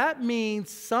 that means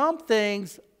some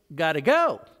things got to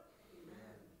go.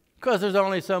 Because there's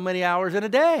only so many hours in a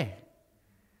day.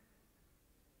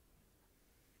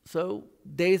 So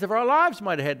days of our lives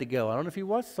might have had to go. I don't know if you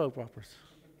watched soap operas.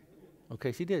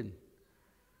 Okay, she didn't.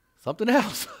 Something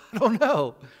else. I don't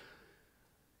know.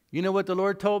 You know what the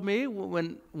Lord told me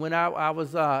when I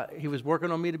was He was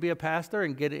working on me to be a pastor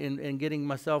and getting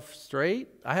myself straight.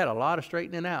 I had a lot of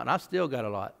straightening out, and I've still got a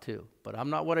lot too. But I'm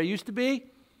not what I used to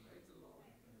be.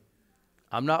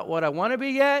 I'm not what I want to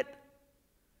be yet.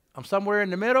 I'm somewhere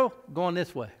in the middle, going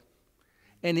this way.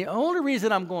 And the only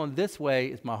reason I'm going this way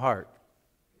is my heart.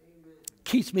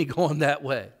 Keeps me going that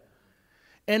way.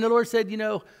 And the Lord said, you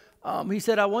know, He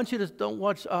said, I want you to don't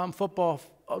watch football,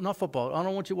 not football. I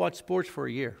don't want you to watch sports for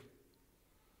a year.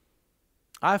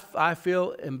 I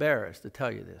feel embarrassed to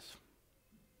tell you this,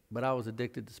 but I was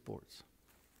addicted to sports.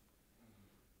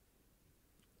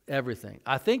 Everything.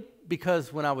 I think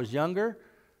because when I was younger,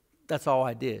 that's all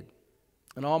I did.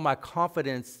 And all my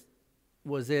confidence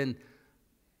was in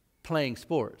playing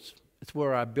sports. It's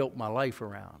where I built my life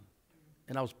around.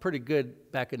 And I was pretty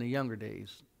good back in the younger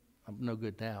days. I'm no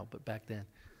good now, but back then.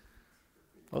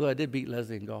 Although I did beat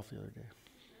Leslie in golf the other day.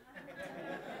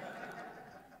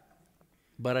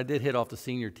 But I did hit off the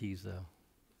senior tees, though.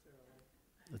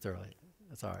 That's early.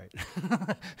 That's all right.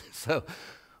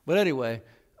 But anyway,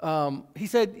 he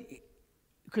said,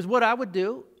 because what I would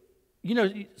do, you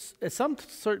know, at some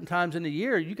certain times in the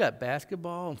year, you got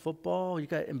basketball and football,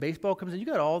 and baseball comes in, you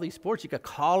got all these sports, you got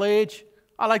college.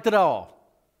 I liked it all.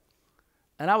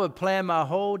 And I would plan my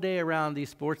whole day around these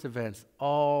sports events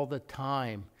all the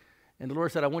time. And the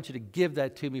Lord said, I want you to give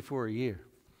that to me for a year.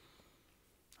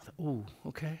 I thought, ooh,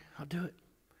 okay, I'll do it.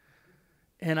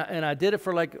 And I did it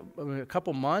for like a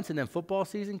couple months, and then football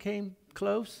season came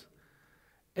close.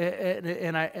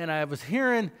 And I was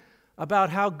hearing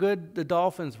about how good the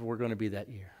Dolphins were going to be that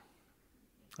year.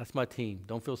 That's my team.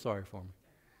 Don't feel sorry for me.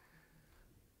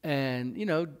 And, you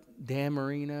know, Dan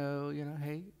Marino, you know,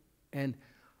 hey. And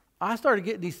I started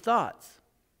getting these thoughts.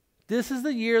 This is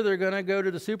the year they're going to go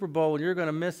to the Super Bowl, and you're going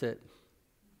to miss it.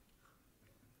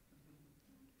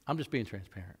 I'm just being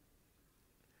transparent.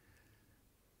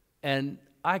 And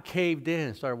I caved in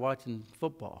and started watching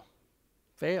football.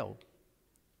 Failed.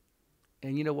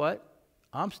 And you know what?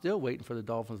 I'm still waiting for the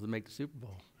Dolphins to make the Super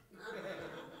Bowl.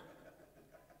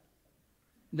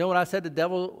 You know when I said the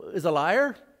devil is a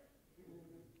liar?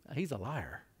 He's a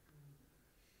liar.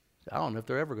 I don't know if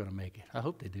they're ever going to make it. I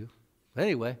hope they do. But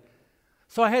anyway,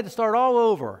 so I had to start all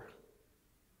over.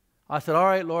 I said, all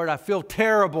right, Lord, I feel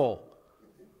terrible.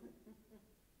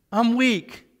 I'm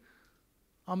weak.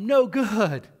 I'm no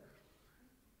good.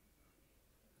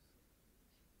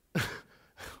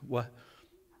 What?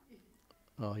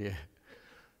 Oh, yeah.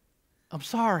 I'm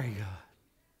sorry, God.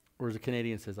 Or as a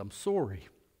Canadian says, I'm sorry.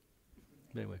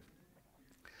 Anyway.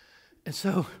 And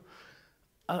so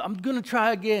I'm going to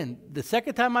try again. The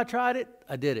second time I tried it,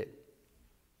 I did it.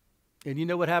 And you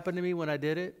know what happened to me when I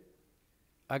did it?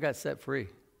 I got set free.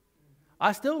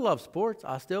 I still love sports.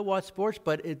 I still watch sports,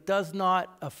 but it does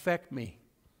not affect me.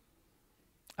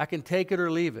 I can take it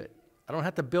or leave it. I don't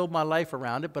have to build my life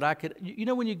around it, but I could. You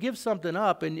know, when you give something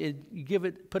up and you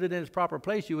put it in its proper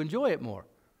place, you enjoy it more.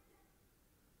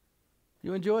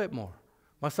 You enjoy it more.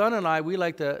 My son and I, we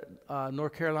like the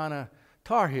North Carolina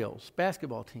Tar Heels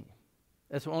basketball team.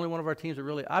 That's the only one of our teams that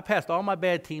really. I passed all my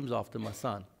bad teams off to my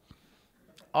son.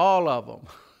 All of them.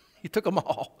 He took them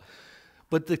all.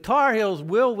 But the Tar Heels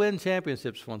will win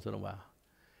championships once in a while.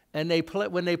 And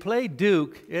when they play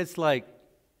Duke, it's like,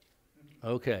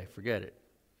 okay, forget it.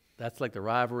 That's like the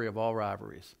rivalry of all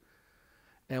rivalries.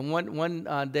 And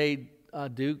one day,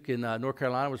 Duke in North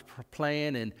Carolina was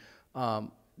playing, and my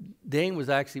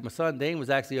son Dane was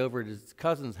actually over at his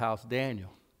cousin's house,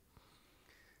 Daniel.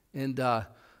 And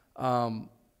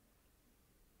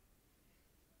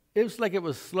it was like it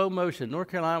was slow motion. North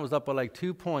Carolina was up by like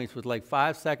 2 points with like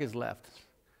 5 seconds left.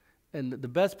 And the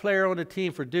best player on the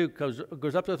team for Duke goes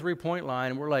up to the three-point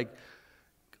line, and we're like,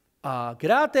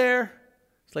 get out there.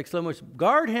 It's like slow motion.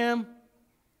 Guard him.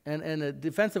 And the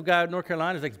defensive guy of North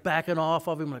Carolina is like backing off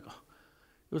of him. Like, oh,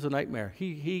 it was a nightmare.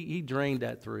 He drained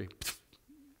that three.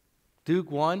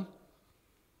 Duke won.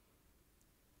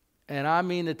 And I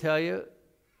mean to tell you,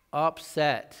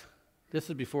 upset. This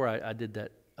is before I did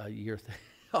that year thing.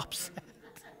 Upset.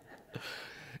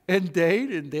 And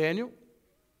Dane and Daniel.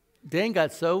 Dane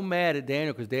got so mad at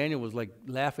Daniel because Daniel was like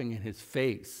laughing in his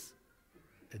face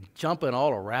and jumping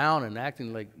all around and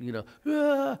acting like,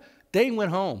 ah. Dane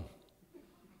went home.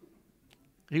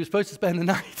 He was supposed to spend the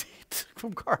night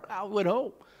from Carlisle, went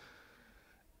home.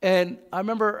 And I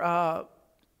remember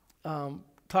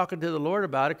talking to the Lord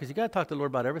about it, because you got to talk to the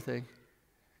Lord about everything.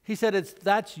 He said,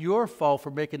 that's your fault for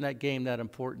making that game that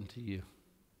important to you.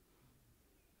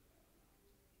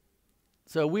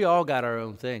 So we all got our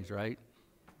own things, right?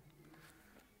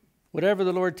 Whatever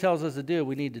the Lord tells us to do,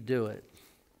 we need to do it.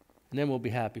 And then we'll be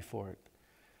happy for it.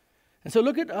 And so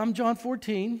look at John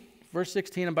 14, verse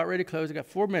 16. I'm about ready to close. I got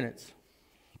 4 minutes.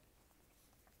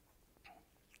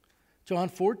 John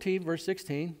 14, verse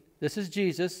 16. This is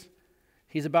Jesus.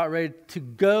 He's about ready to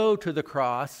go to the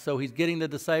cross, so he's getting the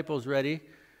disciples ready.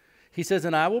 He says,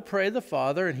 and I will pray the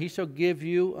Father, and he shall give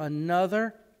you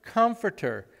another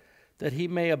comforter, that he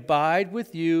may abide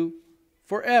with you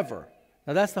forever.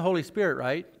 Now that's the Holy Spirit,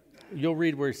 right? You'll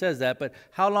read where he says that, but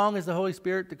how long is the Holy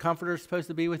Spirit, the comforter, supposed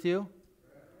to be with you?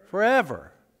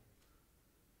 Forever.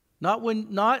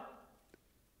 Not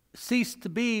cease to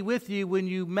be with you when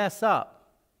you mess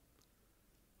up,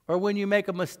 or when you make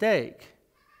a mistake,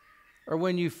 or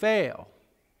when you fail.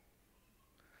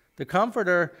 The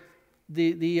comforter,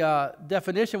 the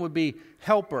definition would be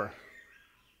helper.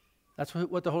 That's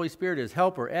what the Holy Spirit is.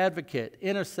 Helper, advocate,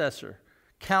 intercessor,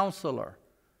 counselor,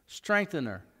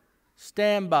 strengthener,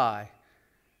 standby,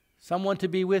 someone to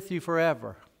be with you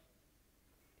forever.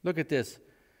 Look at this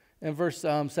in verse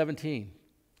 17.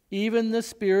 Even the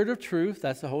Spirit of truth,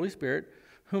 that's the Holy Spirit,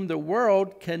 whom the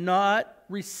world cannot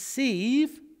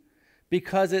receive,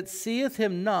 because it seeth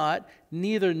him not,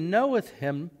 neither knoweth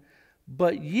him,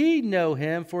 but ye know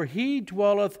him, for he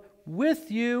dwelleth with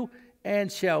you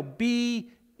and shall be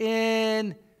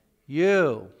in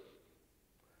you.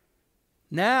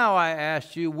 Now I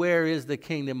ask you, where is the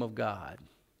kingdom of God?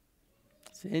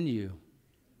 It's in you.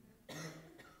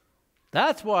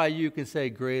 That's why you can say,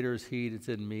 greater is he that's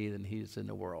in me than he that's in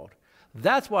the world.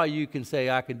 That's why you can say,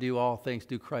 I can do all things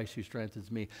through Christ who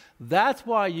strengthens me. That's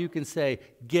why you can say,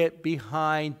 get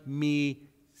behind me,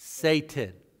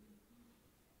 Satan.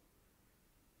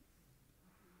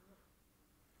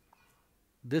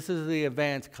 This is the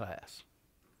advanced class,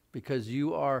 because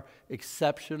you are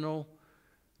exceptional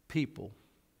people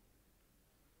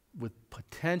with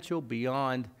potential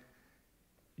beyond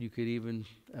you could even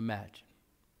imagine.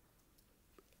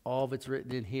 All of it's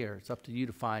written in here. It's up to you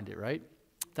to find it, right?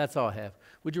 That's all I have.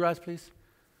 Would you rise, please?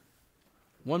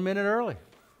 1 minute early.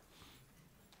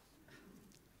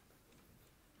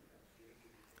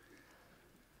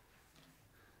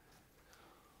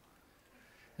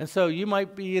 And so you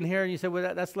might be in here and you say,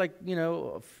 well, that's like,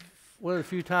 one of the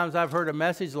few times I've heard a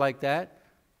message like that.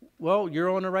 Well, you're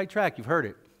on the right track. You've heard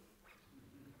it.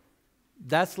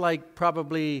 That's like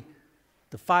probably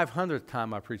the 500th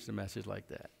time I preached a message like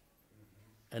that.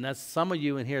 And that's some of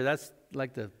you in here, that's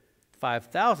like the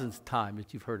 5,000th time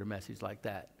that you've heard a message like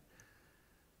that.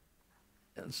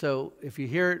 And so if you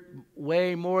hear it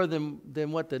way more than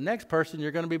what the next person,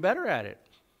 you're going to be better at it.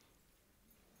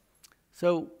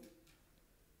 So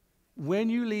when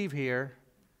you leave here,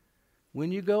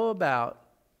 when you go about,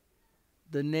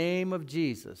 the name of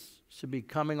Jesus should be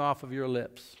coming off of your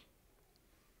lips.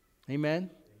 Amen? Amen?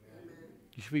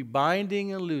 You should be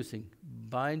binding and loosing.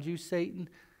 Bind you, Satan,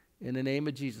 in the name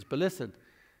of Jesus. But listen,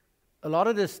 a lot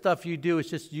of this stuff you do is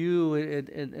just you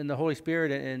and the Holy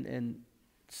Spirit and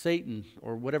Satan,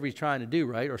 or whatever he's trying to do,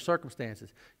 right? Or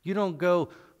circumstances. You don't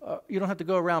have to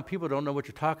go around people who don't know what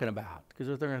you're talking about, because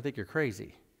they're going to think you're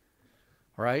crazy.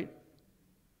 All right?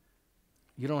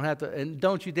 You don't have to, and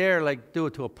don't you dare do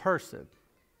it to a person.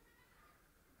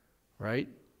 Right?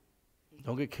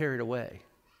 Don't get carried away.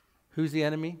 Who's the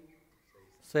enemy?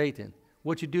 Satan.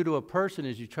 What you do to a person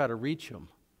is you try to reach them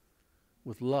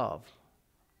with love.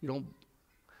 You don't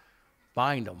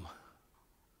bind them.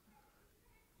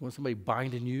 Want somebody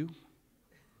binding you?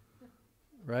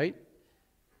 Right?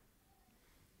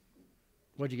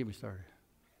 Why'd you get me started?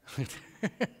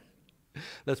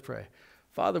 Let's pray.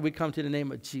 Father, we come to the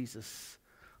name of Jesus.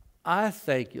 I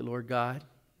thank you, Lord God,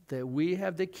 that we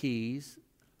have the keys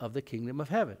of the kingdom of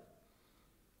heaven.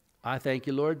 I thank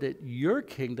you, Lord, that your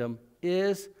kingdom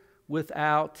is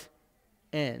without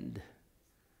end.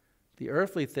 The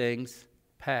earthly things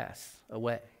pass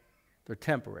away. They're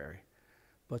temporary.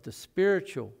 But the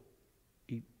spiritual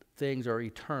things are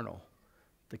eternal.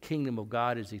 The kingdom of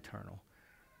God is eternal.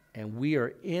 And we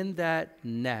are in that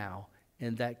now,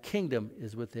 and that kingdom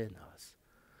is within us.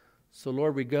 So,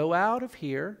 Lord, we go out of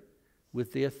here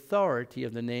with the authority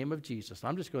of the name of Jesus.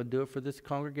 I'm just going to do it for this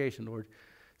congregation, Lord.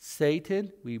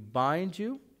 Satan, we bind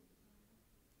you.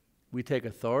 We take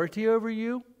authority over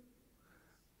you.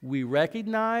 We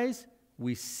recognize,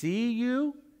 we see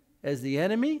you as the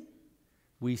enemy.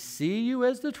 We see you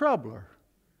as the troubler.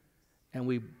 And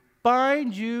we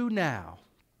bind you now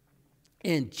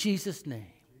in Jesus' name.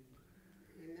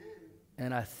 Amen.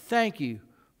 And I thank you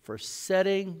for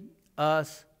setting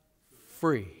us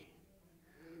free.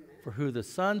 Amen. For who the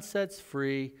Son sets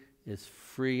free is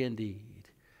free indeed.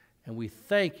 And we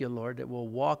thank you, Lord, that we'll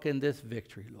walk in this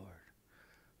victory, Lord.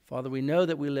 Father, we know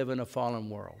that we live in a fallen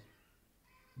world,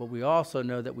 but we also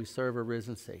know that we serve a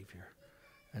risen Savior,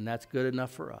 and that's good enough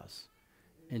for us.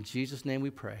 In Jesus' name we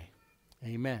pray.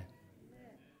 Amen.